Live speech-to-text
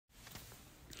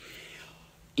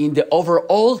in the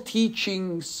overall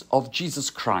teachings of Jesus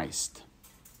Christ,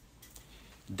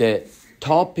 the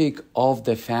topic of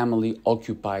the family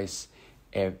occupies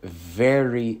a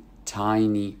very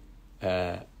tiny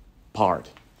part.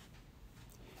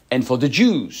 And for the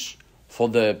Jews, for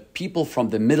the people from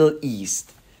the Middle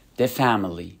East, the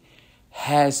family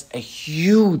has a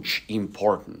huge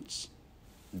importance.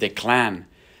 The clan,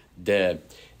 the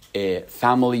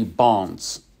family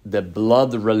bonds, the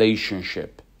blood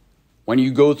relationship. When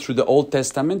you go through the Old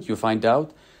Testament, you find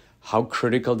out how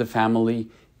critical the family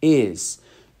is,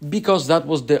 because that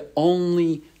was the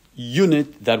only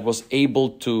unit that was able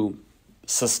to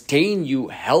sustain you,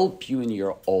 help you in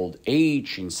your old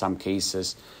age, in some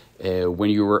cases, when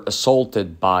you were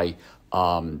assaulted by,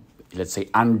 let's say,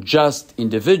 unjust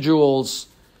individuals.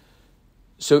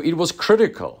 So it was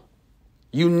critical.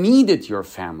 You needed your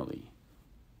family.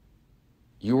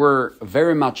 You were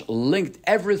very much linked.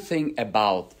 Everything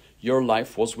about your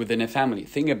life was within a family.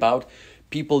 Think about,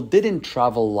 people didn't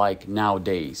travel like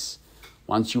nowadays.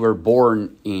 Once you were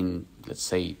born in, let's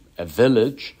say, a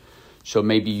village, so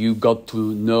maybe you got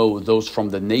to know those from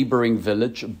the neighboring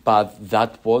village, but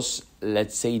that was,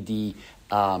 let's say, the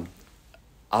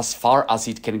as far as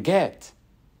it can get.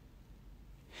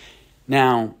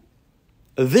 Now,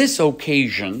 this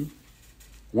occasion,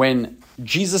 when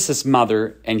Jesus'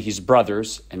 mother and his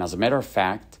brothers, and as a matter of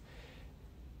fact,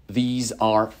 these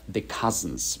are the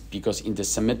cousins, because in the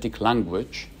Semitic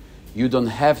language, you don't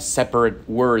have separate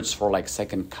words for like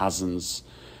second cousins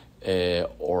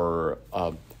or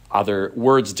other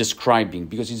words describing,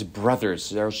 because it's brothers.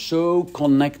 They are so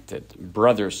connected,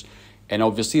 brothers. And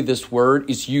obviously this word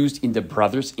is used in the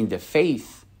brothers in the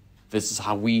faith. This is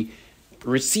how we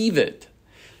receive it.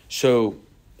 So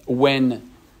when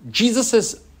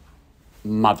Jesus'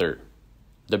 mother,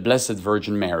 the Blessed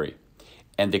Virgin Mary,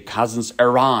 and the cousins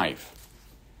arrive,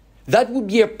 that would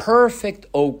be a perfect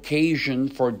occasion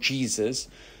for Jesus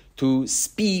to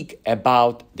speak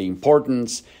about the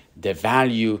importance, the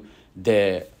value,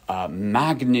 the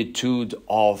magnitude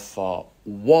of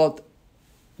what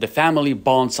the family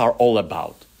bonds are all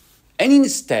about. And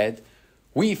instead,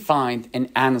 we find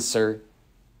an answer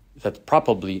that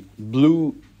probably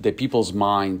blew the people's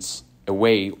minds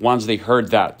away once they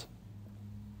heard that.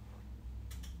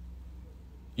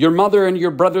 Your mother and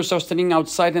your brothers are standing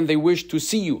outside and they wish to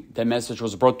see you. The message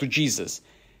was brought to Jesus.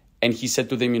 And he said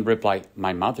to them in reply,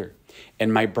 my mother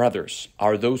and my brothers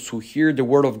are those who hear the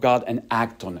word of God and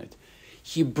act on it.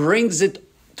 He brings it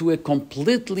to a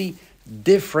completely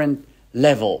different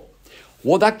level.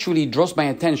 What actually draws my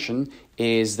attention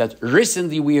is that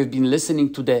recently we have been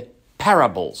listening to the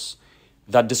parables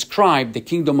that describe the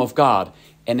kingdom of God.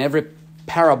 And every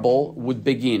parable would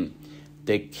begin,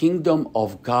 the kingdom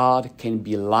of God can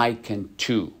be likened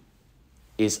to,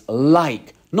 is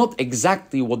like, not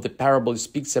exactly what the parable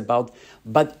speaks about,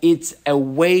 but it's a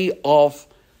way of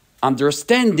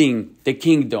understanding the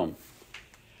kingdom.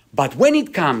 But when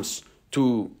it comes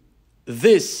to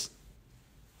this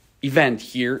event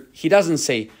here, he doesn't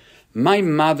say, my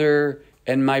mother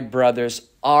and my brothers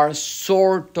are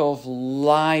sort of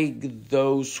like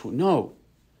those who know.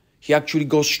 He actually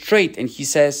goes straight and he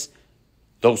says,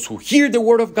 those who hear the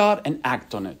word of God and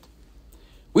act on it.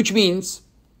 Which means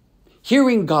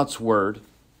hearing God's word,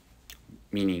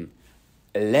 meaning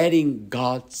letting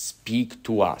God speak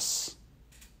to us.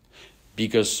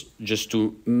 Because just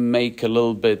to make a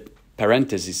little bit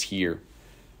parenthesis here,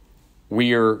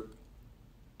 we're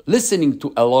listening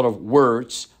to a lot of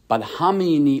words, but how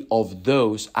many of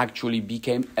those actually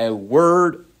became a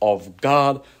word of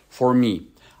God for me?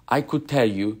 I could tell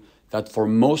you that for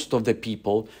most of the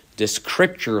people, the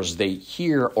scriptures they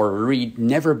hear or read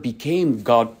never became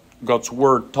God's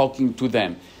word talking to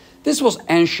them. This was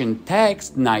ancient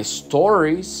text, nice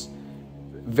stories,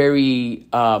 very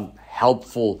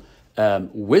helpful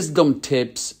wisdom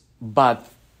tips, but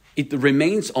it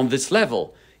remains on this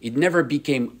level. It never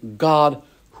became God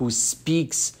who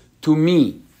speaks to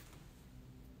me.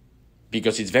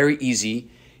 Because it's very easy,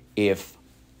 if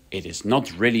it is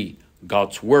not really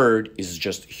God's word, it's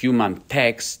just human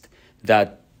text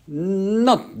that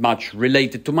not much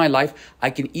related to my life,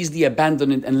 I can easily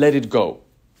abandon it and let it go.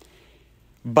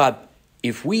 But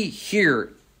if we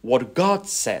hear what God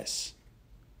says,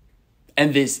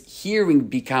 and this hearing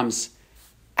becomes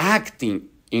acting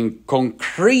in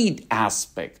concrete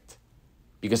aspect,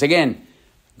 because again,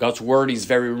 God's word is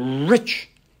very rich.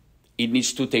 It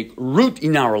needs to take root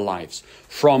in our lives.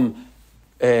 From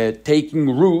taking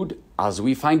root, as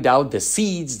we find out, the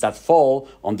seeds that fall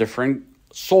on different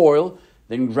soil,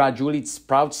 then gradually it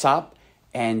sprouts up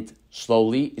and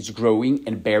slowly it's growing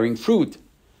and bearing fruit.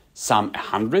 some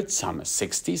 100, some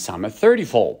 60, some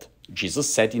 30-fold.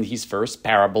 Jesus said in his first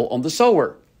parable on the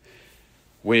sower,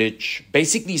 which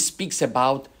basically speaks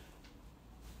about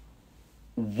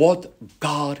what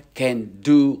God can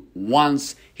do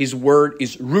once his word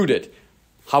is rooted.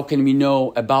 How can we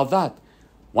know about that?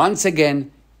 Once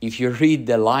again, if you read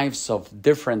the lives of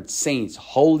different saints,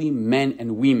 holy men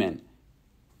and women,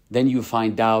 then you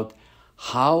find out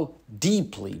how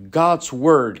deeply God's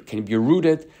word can be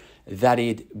rooted, that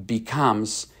it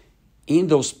becomes in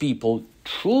those people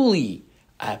truly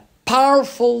a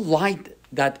powerful light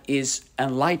that is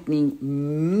enlightening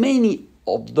many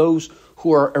of those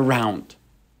who are around.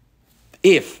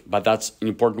 If, but that's an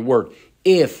important word,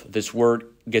 if this word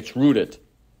gets rooted.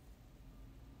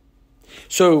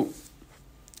 So,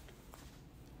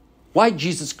 why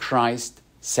Jesus Christ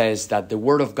says that the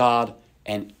word of God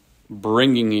and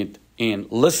bringing it in,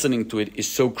 listening to it is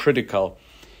so critical,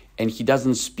 and he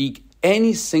doesn't speak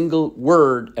any single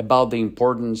word about the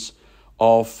importance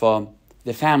of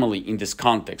the family in this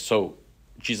context. So,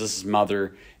 Jesus'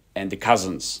 mother and the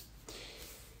cousins.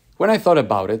 When I thought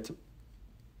about it,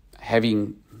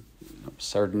 having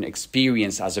certain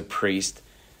experience as a priest,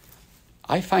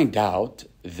 I find out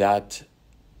that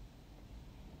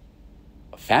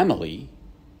family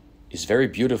is very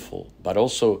beautiful, but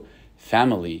also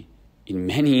family, in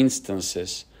many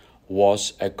instances,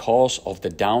 was a cause of the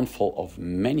downfall of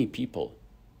many people.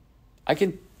 I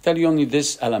can tell you only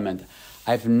this element.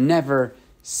 I've never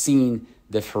seen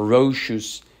the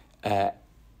ferocious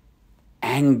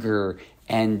anger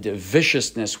and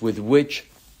viciousness with which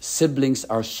siblings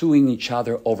are suing each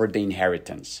other over the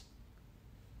inheritance.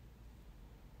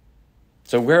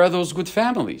 So where are those good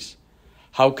families?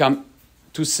 How come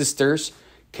two sisters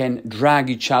can drag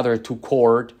each other to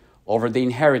court over the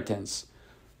inheritance?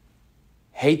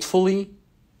 Hatefully,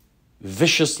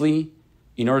 viciously,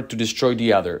 in order to destroy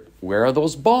the other. Where are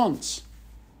those bonds?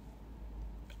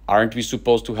 Aren't we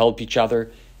supposed to help each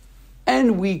other?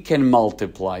 And we can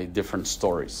multiply different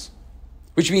stories.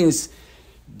 Which means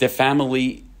the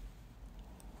family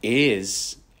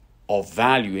is of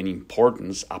value and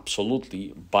importance,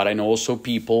 absolutely. But I know also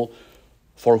people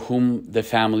for whom the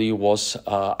family was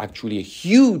actually a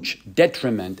huge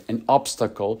detriment and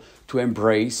obstacle to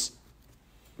embrace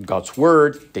God's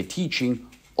word, the teaching,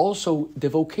 also the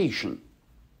vocation.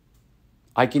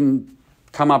 I can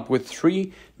come up with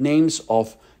 3 names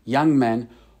of young men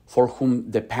for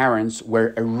whom the parents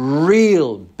were a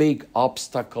real big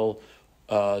obstacle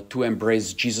to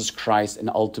embrace Jesus Christ and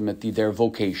ultimately their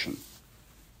vocation.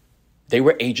 They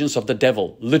were agents of the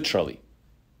devil, literally.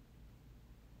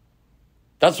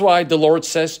 That's why the Lord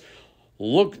says,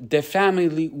 look, the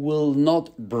family will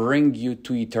not bring you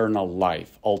to eternal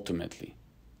life, ultimately.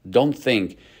 Don't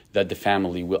think that the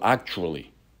family will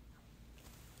actually.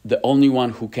 The only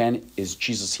one who can is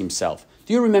Jesus himself.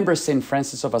 Do you remember St.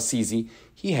 Francis of Assisi?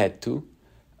 He had to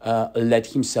let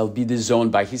himself be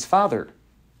disowned by his father.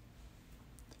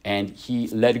 And he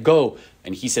let go.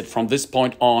 And he said from this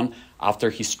point on, after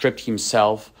he stripped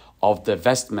himself of the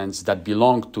vestments that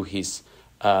belonged to his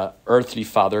earthly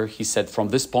father, he said, from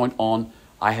this point on,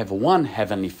 I have one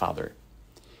heavenly father.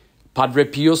 Padre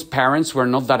Pio's parents were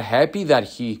not that happy that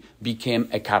he became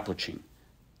a Capuchin.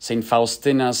 St.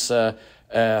 Faustina's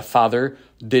father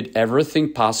did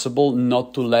everything possible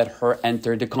not to let her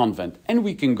enter the convent. And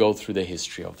we can go through the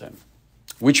history of them.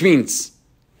 Which means,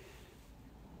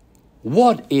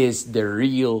 what is the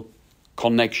real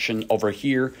connection over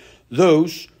here?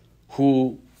 Those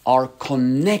who are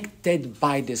connected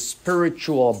by the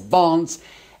spiritual bonds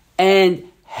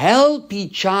and help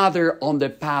each other on the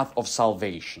path of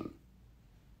salvation.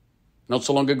 Not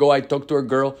so long ago, I talked to a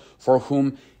girl for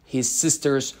whom his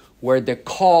sisters were the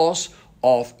cause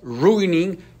of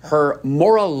ruining her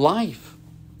moral life,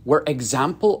 were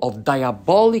example of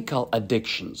diabolical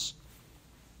addictions.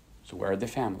 So where are the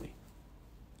family?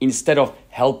 Instead of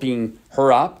helping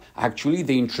her up, actually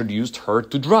they introduced her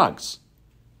to drugs.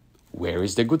 Where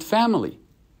is the good family?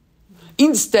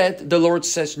 Instead, the Lord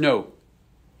says, no.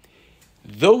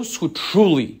 Those who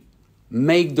truly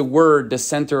make the word the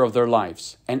center of their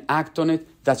lives and act on it,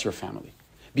 that's your family.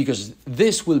 Because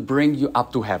this will bring you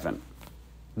up to heaven.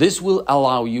 This will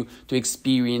allow you to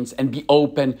experience and be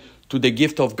open to the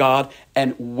gift of God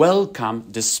and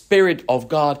welcome the Spirit of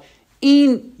God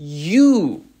in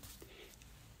you.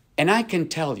 And I can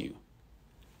tell you,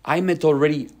 I met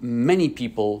already many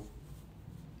people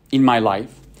in my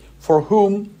life for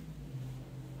whom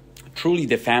truly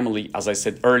the family, as I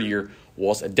said earlier,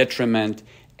 was a detriment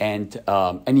and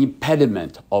an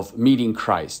impediment of meeting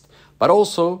Christ. But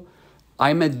also,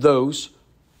 I met those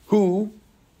who,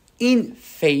 in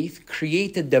faith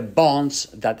created the bonds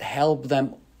that help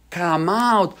them come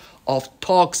out of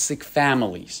toxic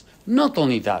families. Not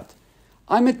only that,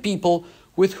 I met people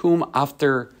with whom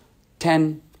after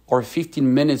 10 or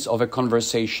 15 minutes of a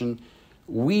conversation,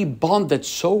 we bonded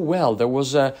so well. There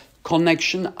was a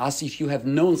connection as if you have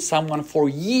known someone for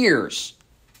years.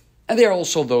 And there are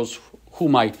also those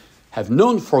whom I have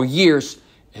known for years,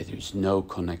 and there is no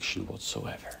connection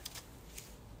whatsoever.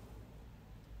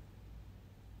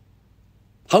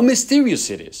 How mysterious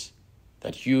it is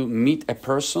that you meet a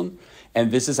person, and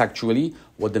this is actually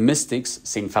what the mystics,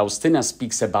 Saint Faustina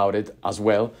speaks about it as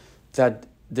well, that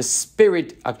the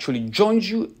Spirit actually joins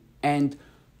you and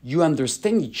you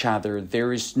understand each other.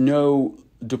 There is no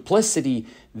duplicity.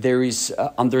 There is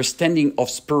understanding of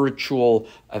spiritual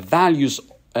values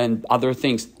and other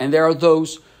things. And there are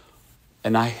those,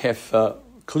 and I have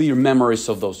clear memories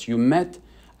of those. You met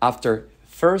after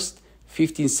first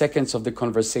 15 seconds of the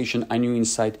conversation, I knew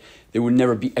inside there would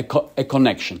never be a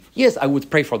connection. Yes, I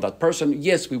would pray for that person.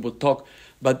 Yes, we would talk,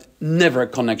 but never a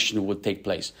connection would take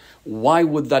place. Why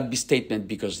would that be statement?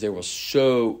 Because there was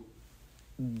so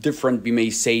different, we may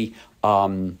say,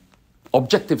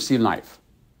 objectives in life,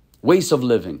 ways of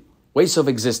living, ways of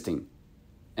existing.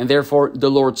 And therefore,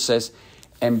 the Lord says,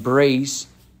 embrace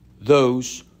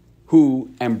those who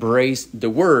embrace the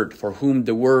word, for whom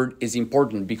the word is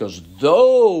important, because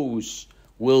those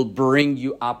will bring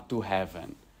you up to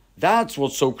heaven. That's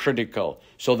what's so critical,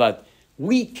 so that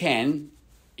we can,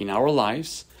 in our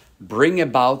lives, bring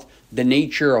about the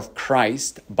nature of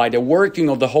Christ by the working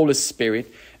of the Holy Spirit,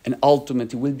 and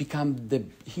ultimately will become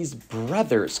his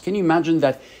brothers. Can you imagine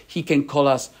that he can call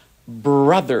us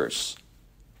brothers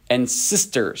and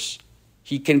sisters?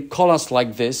 He can call us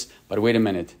like this, but wait a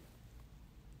minute.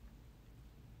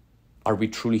 Are we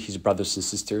truly his brothers and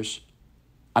sisters?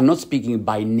 I'm not speaking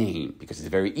by name, because it's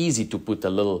very easy to put a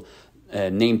little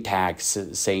name tag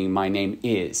saying my name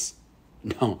is.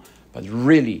 No, but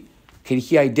really, can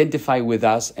he identify with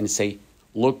us and say,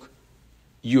 look,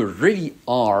 you really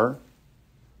are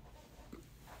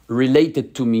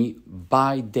related to me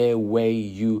by the way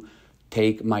you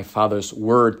take my Father's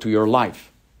word to your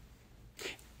life.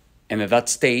 And at that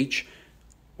stage,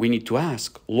 we need to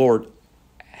ask, Lord,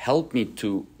 help me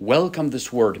to welcome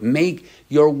this word. Make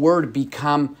your word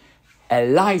become a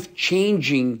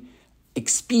life-changing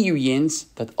experience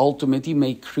that ultimately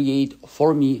may create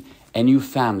for me a new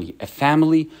family, a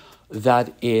family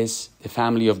that is the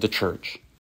family of the church.